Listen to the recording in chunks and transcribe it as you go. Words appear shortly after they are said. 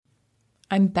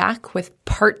I'm back with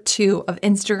part 2 of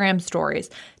Instagram stories.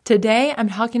 Today, I'm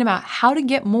talking about how to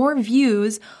get more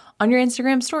views on your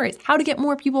Instagram stories, how to get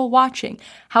more people watching.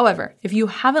 However, if you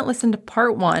haven't listened to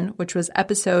part 1, which was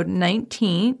episode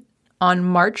 19 on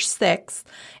March 6th,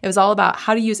 it was all about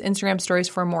how to use Instagram stories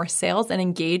for more sales and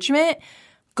engagement.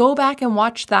 Go back and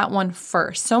watch that one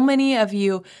first. So many of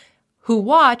you who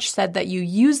watched said that you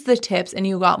used the tips and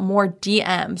you got more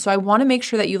DMs. So I want to make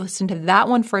sure that you listen to that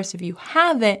one first if you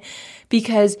haven't,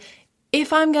 because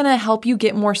if I'm going to help you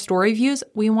get more story views,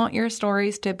 we want your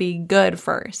stories to be good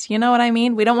first. You know what I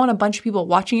mean? We don't want a bunch of people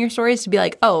watching your stories to be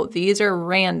like, oh, these are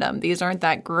random. These aren't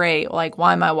that great. Like,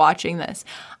 why am I watching this?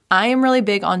 I am really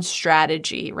big on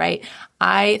strategy, right?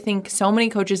 I think so many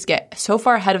coaches get so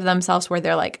far ahead of themselves where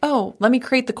they're like, oh, let me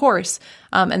create the course.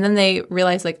 And then they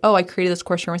realize like, oh, I created this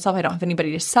course for myself. I don't have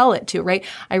anybody to sell it to, right?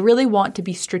 I really want to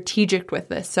be strategic with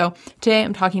this. So today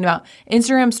I'm talking about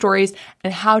Instagram stories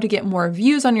and how to get more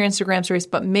views on your Instagram stories,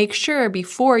 but make sure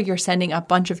before you're sending a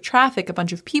bunch of traffic, a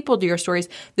bunch of people to your stories,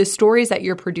 the stories that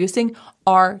you're producing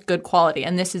are good quality.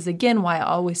 And this is again why I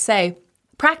always say,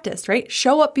 practice, right?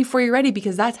 Show up before you're ready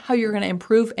because that's how you're going to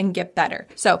improve and get better.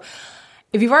 So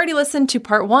if you've already listened to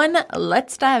part 1,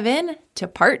 let's dive in to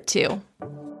part 2.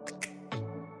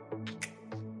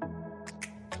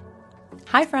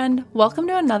 Hi, friend. Welcome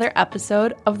to another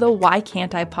episode of the Why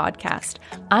Can't I podcast.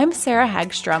 I'm Sarah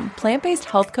Hagstrom, plant-based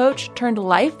health coach turned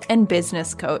life and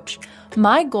business coach.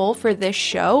 My goal for this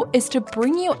show is to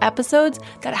bring you episodes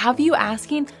that have you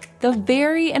asking the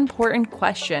very important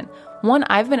question, one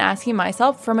I've been asking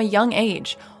myself from a young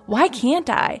age. Why can't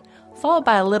I? Followed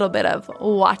by a little bit of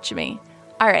watch me.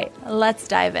 All right, let's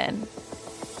dive in.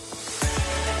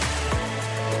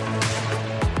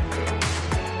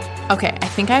 Okay, I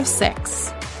think I have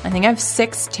 6. I think I have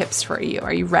 6 tips for you.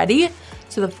 Are you ready?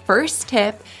 So the first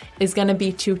tip is going to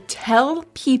be to tell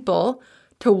people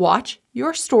to watch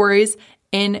your stories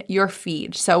in your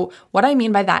feed. So what I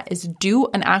mean by that is do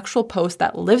an actual post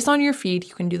that lives on your feed.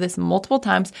 You can do this multiple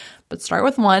times, but start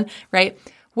with one, right?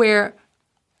 Where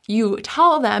you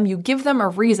tell them, you give them a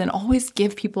reason. Always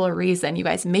give people a reason. You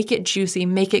guys make it juicy,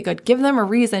 make it good. Give them a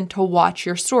reason to watch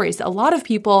your stories. A lot of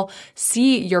people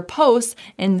see your posts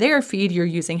in their feed. You're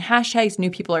using hashtags. New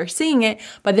people are seeing it,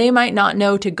 but they might not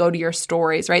know to go to your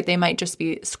stories, right? They might just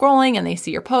be scrolling and they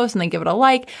see your post and they give it a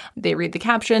like. They read the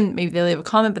caption. Maybe they leave a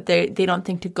comment, but they don't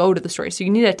think to go to the stories. So you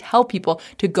need to tell people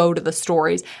to go to the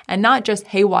stories and not just,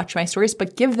 hey, watch my stories,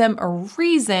 but give them a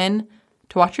reason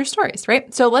to watch your stories,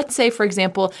 right? So let's say, for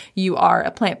example, you are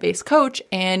a plant-based coach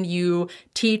and you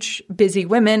teach busy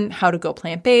women how to go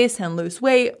plant-based and lose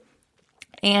weight,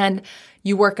 and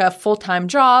you work a full-time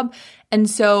job. And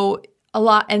so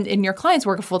and your clients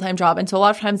work a full-time job. And so a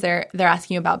lot of times they're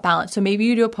asking you about balance. So maybe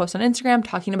you do a post on Instagram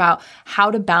talking about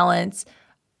how to balance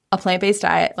a plant-based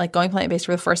diet, like going plant-based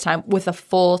for the first time, with a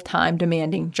full-time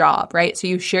demanding job, right? So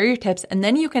you share your tips, and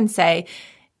then you can say,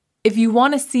 if you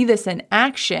want to see this in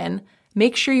action,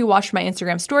 make sure you watch my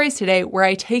Instagram stories today where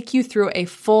I take you through a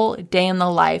full day in the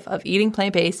life of eating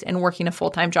plant-based and working a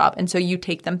full-time job. And so you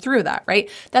take them through that, right?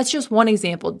 That's just one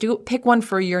example. Pick one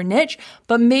for your niche,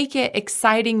 but make it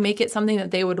exciting, make it something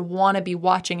that they would want to be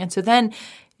watching. And so then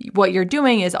what you're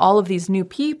doing is all of these new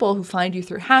people who find you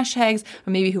through hashtags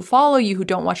or maybe who follow you who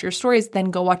don't watch your stories, then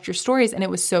go watch your stories. And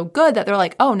it was so good that they're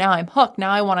like, oh, now I'm hooked.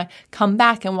 Now I want to come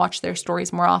back and watch their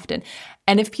stories more often.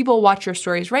 And if people watch your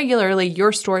stories regularly,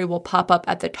 your story will pop up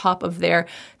at the top of their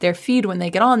feed when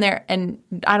they get on there. And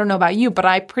I don't know about you, but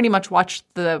I pretty much watch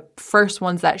the first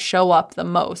ones that show up the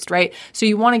most, right? So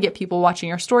you want to get people watching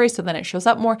your stories so then it shows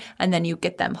up more and then you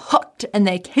get them hooked and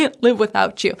they can't live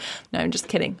without you. No, I'm just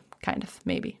kidding. Kind of,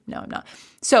 maybe. No, I'm not.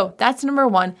 So that's number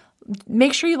 1.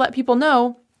 Make sure you let people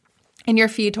know in your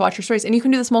feed to watch your stories. And you can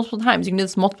do this multiple times. You can do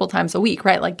this multiple times a week,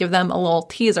 right? Like give them a little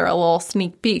teaser, a little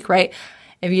sneak peek, right?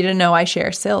 If you didn't know, I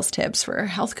share sales tips for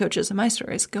health coaches in my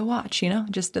stories. Go watch,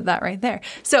 just did that right there.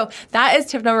 So that is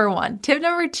tip number 1. Tip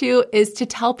number 2 is to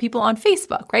tell people on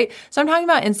Facebook, right? So I'm talking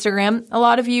about Instagram. A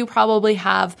lot of you probably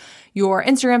have your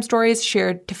Instagram stories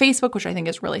shared to Facebook, which I think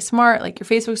is really smart, like your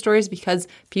Facebook stories, because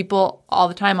people all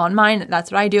the time on mine, that's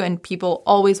what I do. And people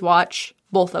always watch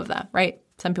both of them, right?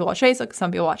 Some people watch Facebook, some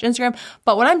people watch Instagram.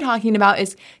 But what I'm talking about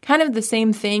is kind of the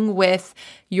same thing with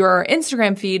your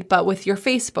Instagram feed, but with your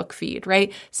Facebook feed,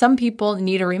 right? Some people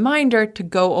need a reminder to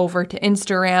go over to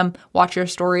Instagram, watch your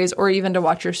stories, or even to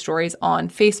watch your stories on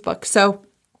Facebook. So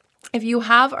if you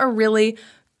have a really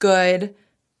good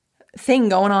thing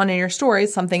going on in your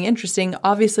stories, something interesting,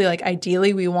 obviously, like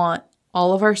ideally we want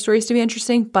all of our stories to be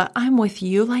interesting, but I'm with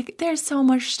you. Like there's so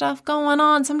much stuff going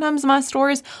on. Sometimes my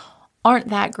stories aren't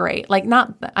that great. Like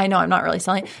I know I'm not really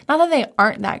selling, not that they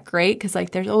aren't that great, because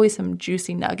like there's always some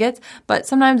juicy nuggets, but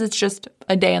sometimes it's just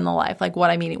a day in the life, like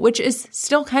what I'm eating, which is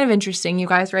still kind of interesting, you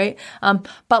guys, right?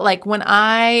 But like when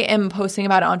I am posting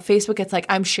about it on Facebook, it's like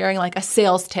I'm sharing like a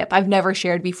sales tip I've never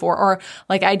shared before, or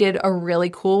like I did a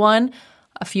really cool one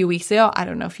a few weeks ago. I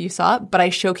don't know if you saw it, but I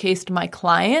showcased my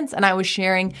clients and I was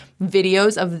sharing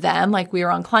videos of them. Like we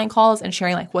were on client calls and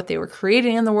sharing like what they were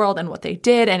creating in the world and what they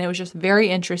did. And it was just very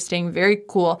interesting, very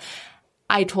cool.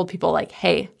 I told people like,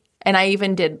 hey, and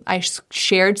I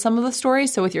shared some of the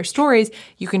stories. So with your stories,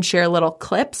 you can share little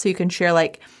clips. So you can share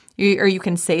like, or you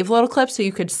can save little clips. So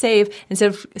you could save, instead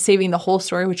of saving the whole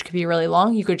story, which could be really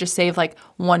long, you could just save like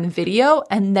one video,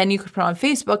 and then you could put it on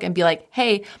Facebook and be like,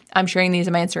 hey, I'm sharing these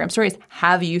in my Instagram stories.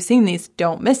 Have you seen these?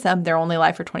 Don't miss them. They're only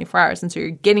live for 24 hours. And so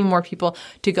you're getting more people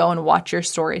to go and watch your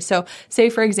story. So say,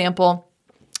 for example,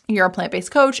 you're a plant-based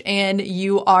coach and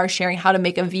you are sharing how to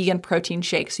make a vegan protein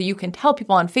shake. So you can tell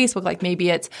people on Facebook, like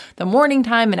maybe it's the morning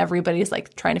time and everybody's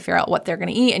like trying to figure out what they're going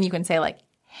to eat. And you can say like,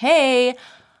 hey,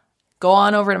 go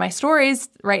on over to my stories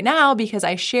right now because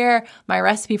I share my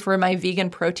recipe for my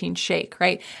vegan protein shake,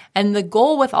 right? And the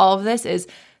goal with all of this is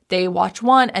they watch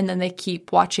one and then they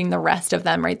keep watching the rest of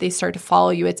them, right? They start to follow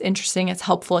you. It's interesting, it's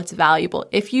helpful, it's valuable.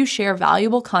 If you share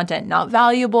valuable content, not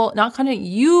content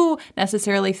you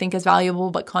necessarily think is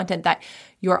valuable, but content that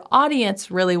your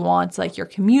audience really wants, like your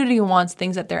community wants,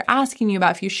 things that they're asking you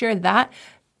about, if you share that,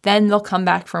 then they'll come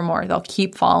back for more. They'll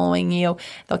keep following you.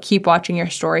 They'll keep watching your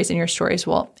stories, and your stories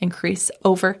will increase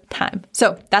over time.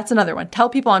 So that's another one. Tell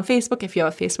people on Facebook. If you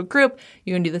have a Facebook group,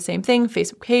 you can do the same thing.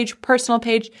 Facebook page, personal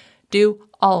page, do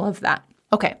all of that.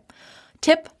 Okay.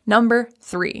 Tip number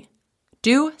 3,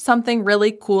 do something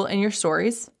really cool in your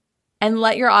stories and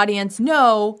let your audience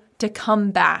know to come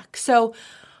back. So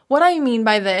what I mean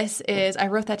by this is I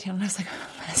wrote that down and I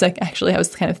was like, actually, I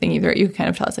was kind of thinking through it. You could kind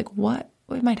of tell. I was like, what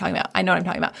am I talking about? I know what I'm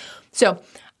talking about. So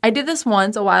I did this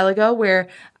once a while ago where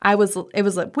it was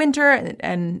like winter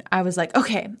and I was like,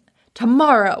 okay,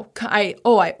 tomorrow I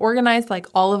organized like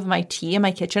all of my tea in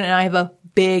my kitchen and I have a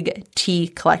big tea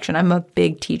collection. I'm a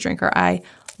big tea drinker. I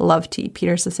love tea.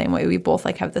 Peter's the same way. We both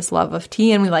like have this love of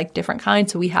tea and we like different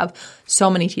kinds. So we have so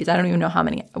many teas. I don't even know how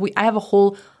many. I have a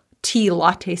whole tea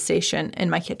latte station in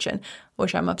my kitchen,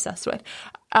 which I'm obsessed with.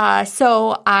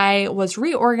 So I was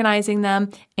reorganizing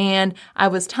them and I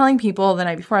was telling people the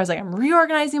night before, I was like, I'm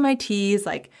reorganizing my teas.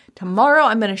 Like tomorrow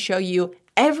I'm going to show you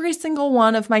every single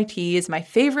one of my teas, my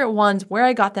favorite ones, where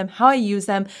I got them, how I use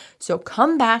them. So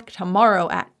come back tomorrow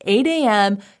at 8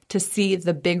 a.m. to see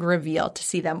the big reveal, to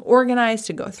see them organized,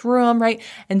 to go through them, right?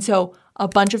 And so a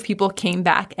bunch of people came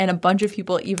back and a bunch of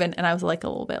people even, and I was like a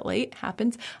little bit late,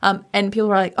 happens. And people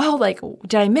were like, oh, like,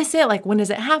 did I miss it? Like, when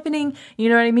is it happening? You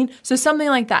know what I mean? So something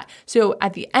like that. So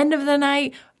at the end of the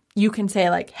night, you can say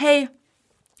like, hey,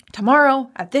 tomorrow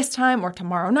at this time or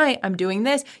tomorrow night, I'm doing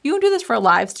this. You can do this for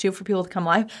lives too, for people to come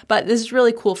live, but this is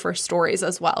really cool for stories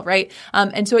as well, right?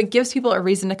 And so it gives people a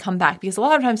reason to come back because a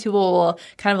lot of times people will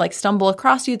kind of like stumble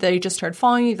across you. They just start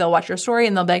following you. They'll watch your story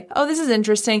and they'll be like, oh, this is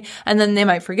interesting. And then they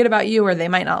might forget about you or they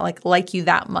might not like you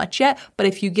that much yet. But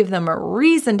if you give them a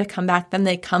reason to come back, then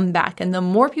they come back. And the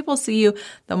more people see you,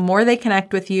 the more they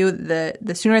connect with you,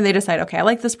 the sooner they decide, okay, I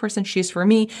like this person. She's for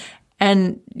me.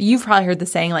 And you've probably heard the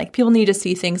saying, like, people need to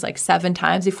see things like 7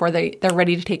 times before they're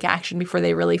ready to take action, before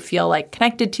they really feel like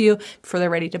connected to you, before they're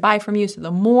ready to buy from you. So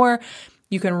the more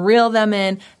you can reel them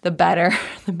in, the better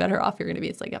off you're going to be.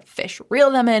 It's like a fish. Reel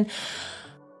them in.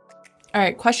 All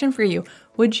right, question for you.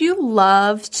 Would you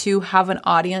love to have an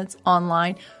audience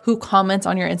online who comments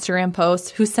on your Instagram posts,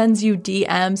 who sends you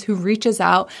DMs, who reaches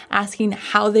out asking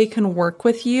how they can work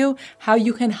with you, how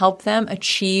you can help them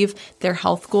achieve their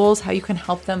health goals, how you can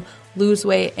help them lose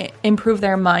weight, improve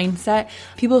their mindset,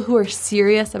 people who are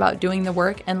serious about doing the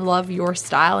work and love your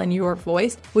style and your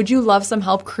voice? Would you love some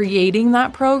help creating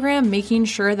that program, making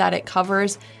sure that it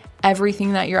covers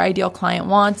everything that your ideal client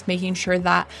wants, making sure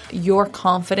that you're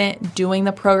confident doing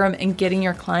the program and getting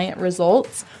your client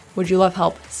results? Would you love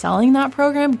help selling that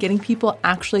program, getting people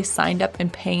actually signed up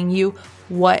and paying you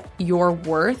what you're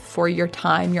worth for your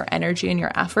time, your energy, and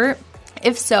your effort?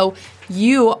 If so,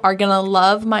 you are going to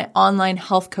love my online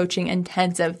health coaching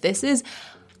intensive. This is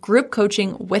group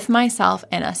coaching with myself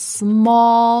and a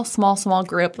small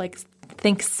group, like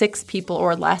think 6 people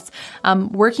or less,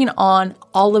 working on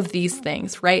all of these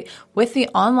things, right? With the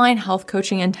online health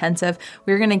coaching intensive,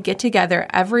 we're going to get together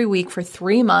every week for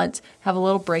 3 months, have a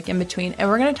little break in between, and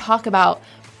we're going to talk about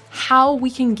how we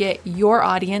can get your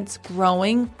audience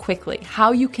growing quickly,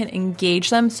 how you can engage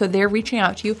them so they're reaching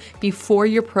out to you before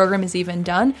your program is even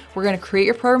done. We're going to create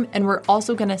your program, and we're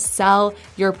also going to sell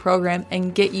your program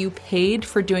and get you paid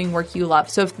for doing work you love.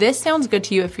 So if this sounds good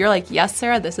to you, if you're like, yes,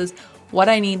 Sarah, this is what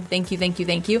I need, thank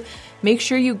you, make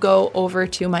sure you go over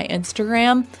to my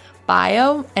Instagram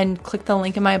bio and click the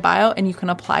link in my bio, and you can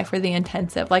apply for the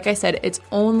intensive. Like I said, it's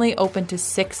only open to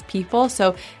 6 people,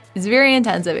 so it's very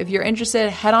intensive. If you're interested,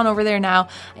 head on over there now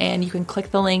and you can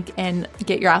click the link and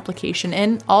get your application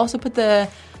in. I'll also put the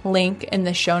link in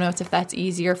the show notes if that's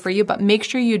easier for you, but make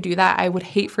sure you do that. I would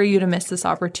hate for you to miss this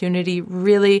opportunity.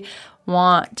 Really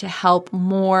want to help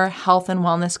more health and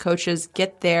wellness coaches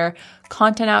get their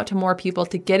content out to more people,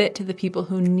 to get it to the people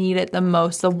who need it the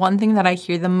most. The one thing that I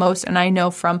hear the most, and I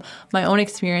know from my own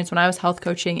experience when I was health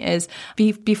coaching, is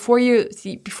before you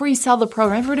sell the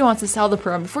program, everybody wants to sell the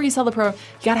program. Before you sell the program,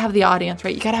 you got to have the audience,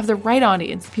 right? You got to have the right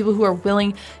audience, people who are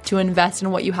willing to invest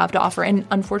in what you have to offer. And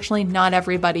unfortunately, not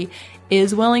everybody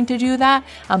is willing to do that,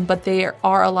 but there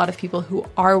are a lot of people who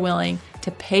are willing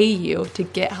to pay you to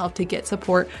get help, to get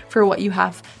support for what you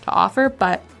have to offer.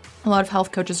 But a lot of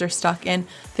health coaches are stuck in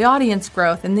the audience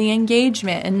growth and the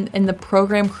engagement and the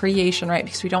program creation, right?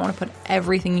 Because we don't want to put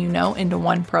everything you know into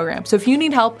one program. So if you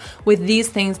need help with these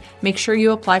things, make sure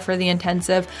you apply for the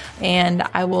intensive, and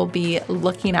I will be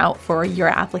looking out for your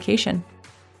application.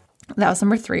 That was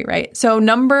number 3, right? So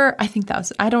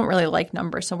I don't really like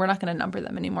numbers, so we're not going to number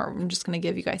them anymore. I'm just going to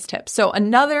give you guys tips. So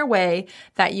another way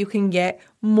that you can get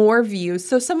more views.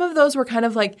 So some of those were kind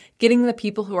of like getting the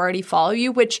people who already follow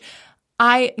you, which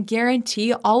I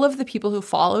guarantee all of the people who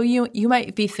follow you, you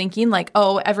might be thinking like,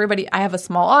 oh, I have a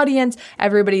small audience.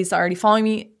 Everybody's already following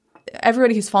me.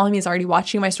 Everybody who's following me is already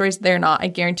watching my stories. They're not. I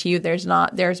guarantee you there's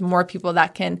not. There's more people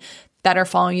that are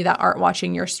following you that aren't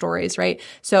watching your stories, right?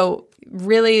 So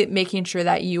really making sure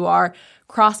that you are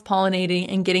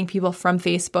cross-pollinating and getting people from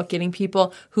Facebook, getting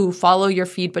people who follow your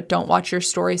feed but don't watch your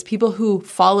stories, people who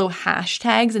follow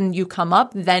hashtags and you come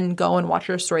up, then go and watch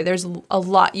your story. There's a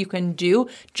lot you can do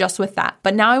just with that.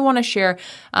 But now I want to share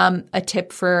a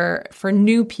tip for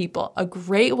new people. A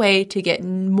great way to get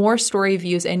more story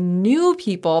views and new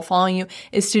people following you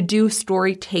is to do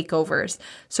story takeovers.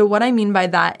 So what I mean by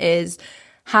that is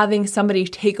having somebody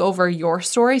take over your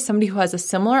story, somebody who has a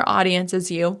similar audience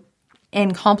as you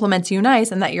and compliments you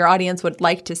nice and that your audience would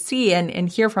like to see and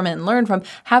hear from and learn from,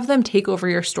 have them take over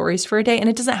your stories for a day. And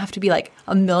it doesn't have to be like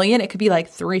 1 million. It could be like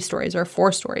 3 stories or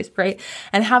 4 stories, right?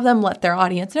 And have them let their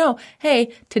audience know,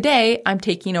 hey, today I'm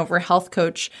taking over health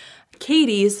coach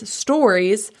Katie's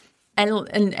stories,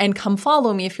 and come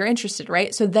follow me if you're interested,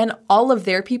 right? So then all of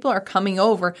their people are coming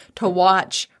over to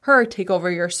watch her take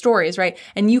over your stories, right?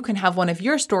 And you can have one of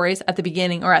your stories at the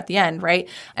beginning or at the end, right?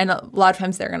 And a lot of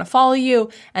times they're going to follow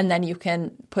you, and then you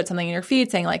can put something in your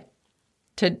feed saying like,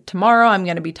 tomorrow I'm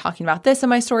going to be talking about this in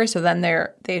my story. So then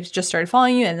they've just started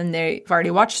following you, and then they've already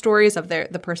watched stories of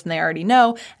the person they already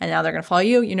know, and now they're going to follow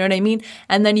you. You know what I mean?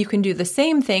 And then you can do the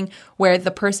same thing where the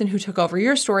person who took over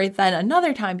your story, then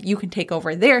another time you can take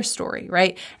over their story,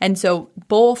 right? And so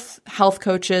both health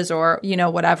coaches or,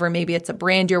 whatever, maybe it's a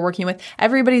brand you're working with,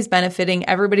 everybody's benefiting,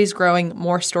 everybody's growing,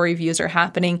 more story views are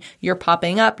happening. You're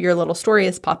popping up, your little story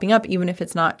is popping up, even if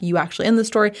it's not you actually in the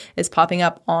story, it's popping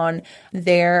up on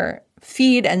their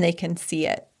feed and they can see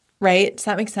it, right? Does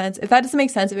that make sense? If that doesn't make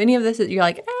sense, if any of this is, you're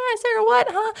like, Sarah, what,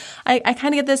 huh? I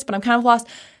kind of get this, but I'm kind of lost.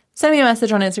 Send me a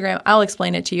message on Instagram. I'll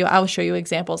explain it to you. I'll show you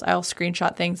examples. I'll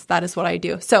screenshot things. That is what I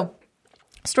do. So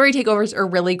story takeovers are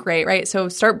really great, right? So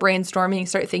start brainstorming,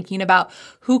 start thinking about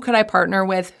who could I partner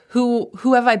with? Who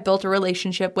have I built a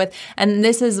relationship with? And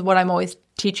this is what I'm always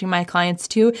teaching my clients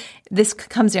too. This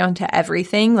comes down to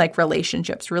everything, like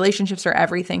relationships. Relationships are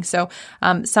everything. So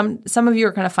some of you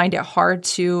are going to find it hard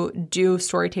to do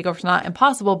story takeovers. Not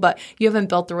impossible, but you haven't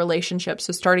built the relationship.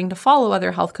 So starting to follow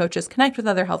other health coaches, connect with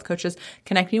other health coaches,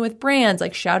 connecting with brands,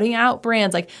 like shouting out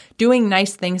brands, like doing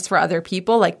nice things for other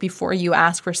people, like before you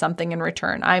ask for something in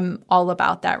return. I'm all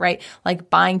about that, right? Like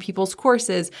buying people's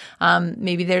courses.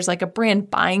 Maybe there's like a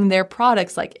brand buying their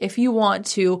products. Like if you want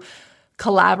to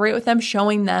collaborate with them,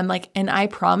 showing them like, and I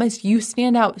promise you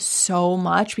stand out so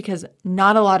much because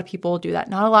not a lot of people will do that.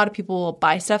 Not a lot of people will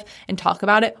buy stuff and talk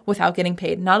about it without getting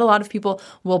paid. Not a lot of people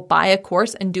will buy a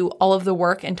course and do all of the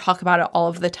work and talk about it all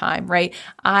of the time, right?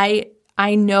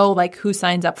 I know like who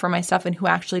signs up for my stuff and who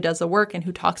actually does the work and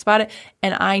who talks about it.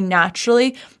 And I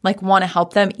naturally like want to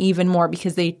help them even more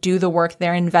because they do the work,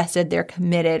 they're invested, they're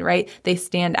committed, right? They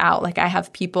stand out. Like I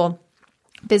have people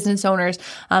business owners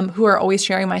who are always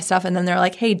sharing my stuff. And then they're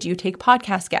like, hey, do you take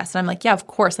podcast guests? And I'm like, yeah, of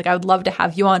course. Like, I would love to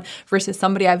have you on, versus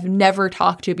somebody I've never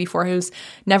talked to before, who's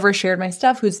never shared my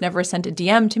stuff, who's never sent a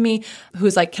DM to me,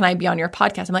 who's like, can I be on your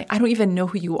podcast? I'm like, I don't even know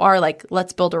who you are. Like,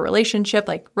 let's build a relationship.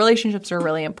 Like, relationships are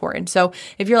really important. So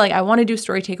if you're like, I want to do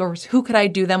story takeovers, who could I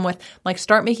do them with? Like,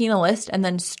 start making a list and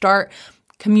then start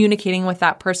communicating with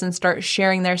that person, start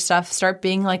sharing their stuff, start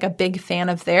being like a big fan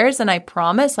of theirs. And I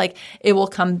promise, like, it will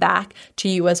come back to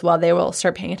you as well. They will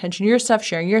start paying attention to your stuff,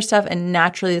 sharing your stuff, and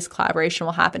naturally this collaboration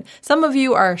will happen. Some of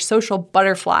you are social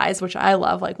butterflies, which I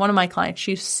love. Like, one of my clients,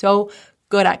 she's so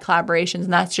good at collaborations,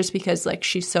 and that's just because like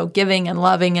she's so giving and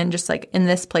loving and just like in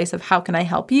this place of how can I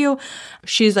help you?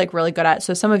 She's like really good at it.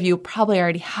 So some of you probably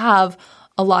already have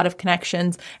a lot of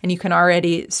connections, and you can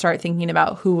already start thinking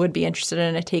about who would be interested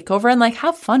in a takeover and like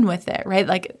have fun with it, right?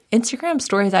 Like, Instagram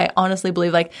stories, I honestly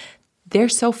believe like they're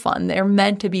so fun. They're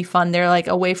meant to be fun. They're like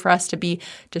a way for us to be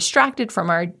distracted from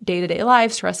our day-to-day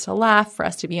lives, for us to laugh, for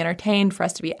us to be entertained, for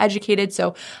us to be educated.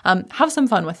 So have some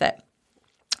fun with it.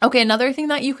 Okay, another thing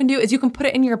that you can do is you can put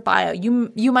it in your bio.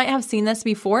 You might have seen this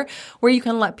before, where you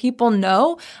can let people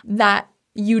know that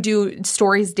you do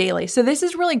stories daily. So this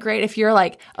is really great if you're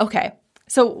like, okay,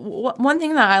 so one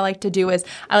thing that I like to do is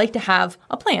I like to have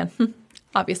a plan.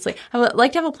 Obviously, I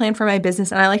like to have a plan for my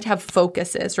business, and I like to have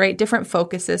focuses, right? Different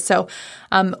focuses. So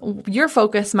your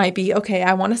focus might be, okay,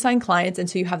 I want to sign clients. And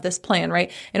so you have this plan, right?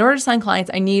 In order to sign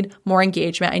clients, I need more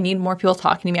engagement. I need more people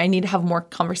talking to me. I need to have more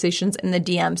conversations in the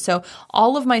DM. So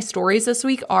all of my stories this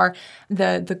week are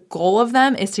the goal of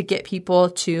them is to get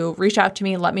people to reach out to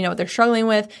me, let me know what they're struggling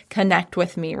with, connect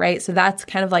with me, right? So that's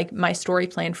kind of like my story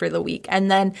plan for the week. And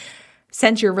then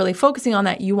since you're really focusing on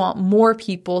that, you want more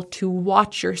people to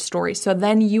watch your story. So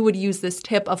then you would use this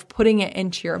tip of putting it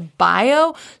into your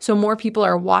bio so more people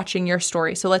are watching your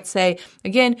story. So let's say,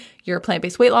 again, you're a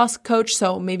plant-based weight loss coach.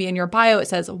 So maybe in your bio, it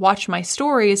says, watch my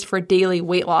stories for daily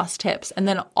weight loss tips. And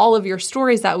then all of your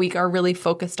stories that week are really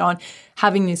focused on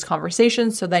having these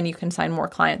conversations. So then you can sign more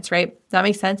clients, right? Does that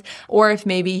make sense? Or if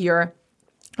maybe you're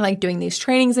like doing these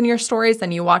trainings in your stories,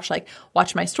 then you watch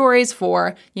my stories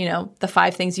for, the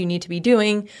 5 things you need to be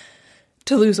doing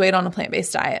to lose weight on a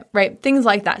plant-based diet, right? Things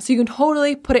like that. So you can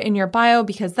totally put it in your bio,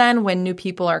 because then when new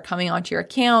people are coming onto your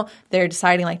account, they're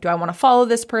deciding like, do I want to follow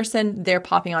this person? They're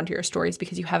popping onto your stories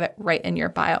because you have it right in your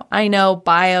bio. I know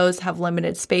bios have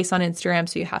limited space on Instagram,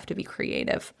 so you have to be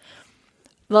creative.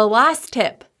 The last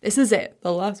tip, this is it,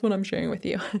 the last one I'm sharing with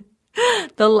you.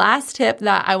 The last tip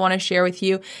that I want to share with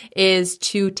you is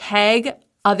to tag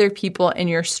other people in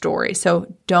your story.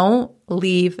 So don't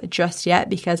leave just yet,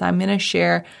 because I'm going to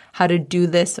share how to do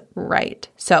this right.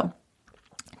 So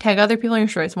tag other people in your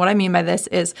stories. What I mean by this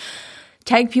is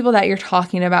tag people that you're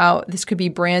talking about. This could be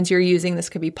brands you're using. This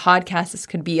could be podcasts. This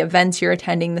could be events you're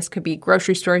attending. This could be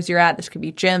grocery stores you're at. This could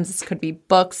be gyms. This could be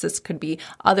books. This could be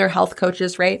other health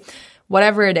coaches, right?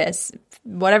 Whatever it is,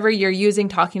 whatever you're using,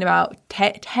 talking about,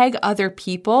 tag other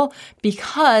people,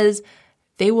 because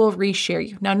they will reshare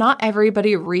you. Now, not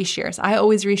everybody reshares. I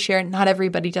always reshare. Not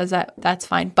everybody does that. That's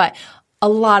fine. But a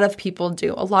lot of people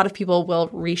do. A lot of people will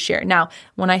reshare. Now,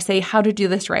 when I say how to do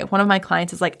this right, one of my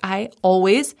clients is like, I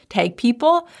always tag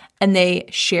people and they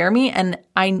share me, and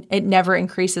it never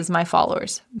increases my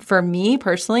followers. For me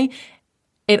personally,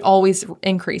 it always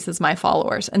increases my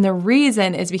followers. And the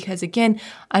reason is because, again,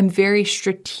 I'm very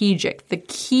strategic. The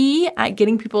key at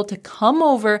getting people to come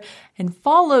over and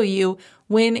follow you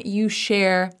when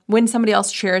somebody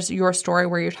else shares your story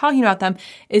where you're talking about them,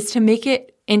 is to make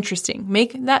it interesting.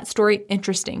 Make that story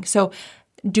interesting. So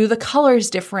do the colors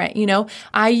different.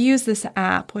 I use this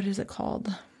app. What is it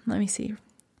called? Let me see.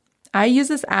 I use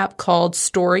this app called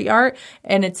Story Art,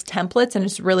 and it's templates, and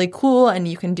it's really cool. And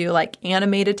you can do like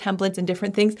animated templates and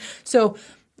different things. So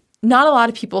not a lot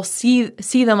of people see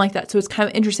them like that. So it's kind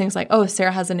of interesting. It's like, oh,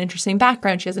 Sarah has an interesting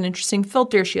background. She has an interesting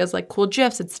filter. She has like cool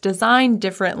GIFs. It's designed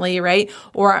differently, right?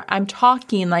 Or I'm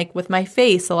talking like with my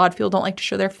face. A lot of people don't like to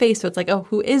show their face. So it's like, oh,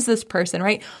 who is this person,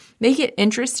 right? Make it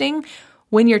interesting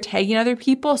when you're tagging other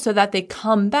people so that they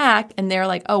come back and they're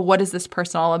like, oh, what is this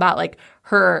person all about? Like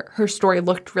her story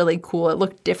looked really cool. It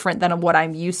looked different than what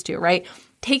I'm used to, right?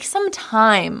 Take some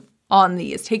time on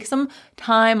these. Take some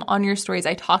time on your stories.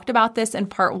 I talked about this in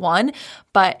part 1,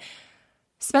 but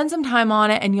spend some time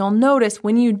on it, and you'll notice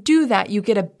when you do that, you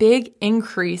get a big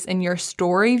increase in your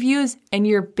story views and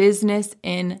your business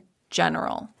in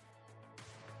general.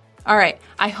 All right.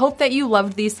 I hope that you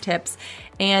loved these tips.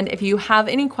 And if you have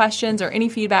any questions or any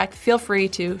feedback, feel free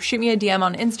to shoot me a DM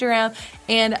on Instagram.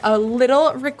 And a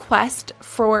little request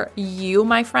for you,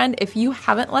 my friend, if you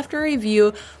haven't left a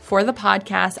review for the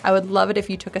podcast, I would love it if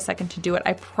you took a second to do it.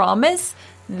 I promise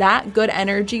that good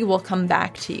energy will come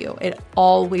back to you. It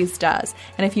always does.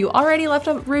 And if you already left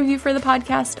a review for the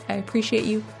podcast, I appreciate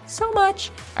you so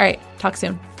much. All right, talk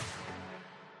soon.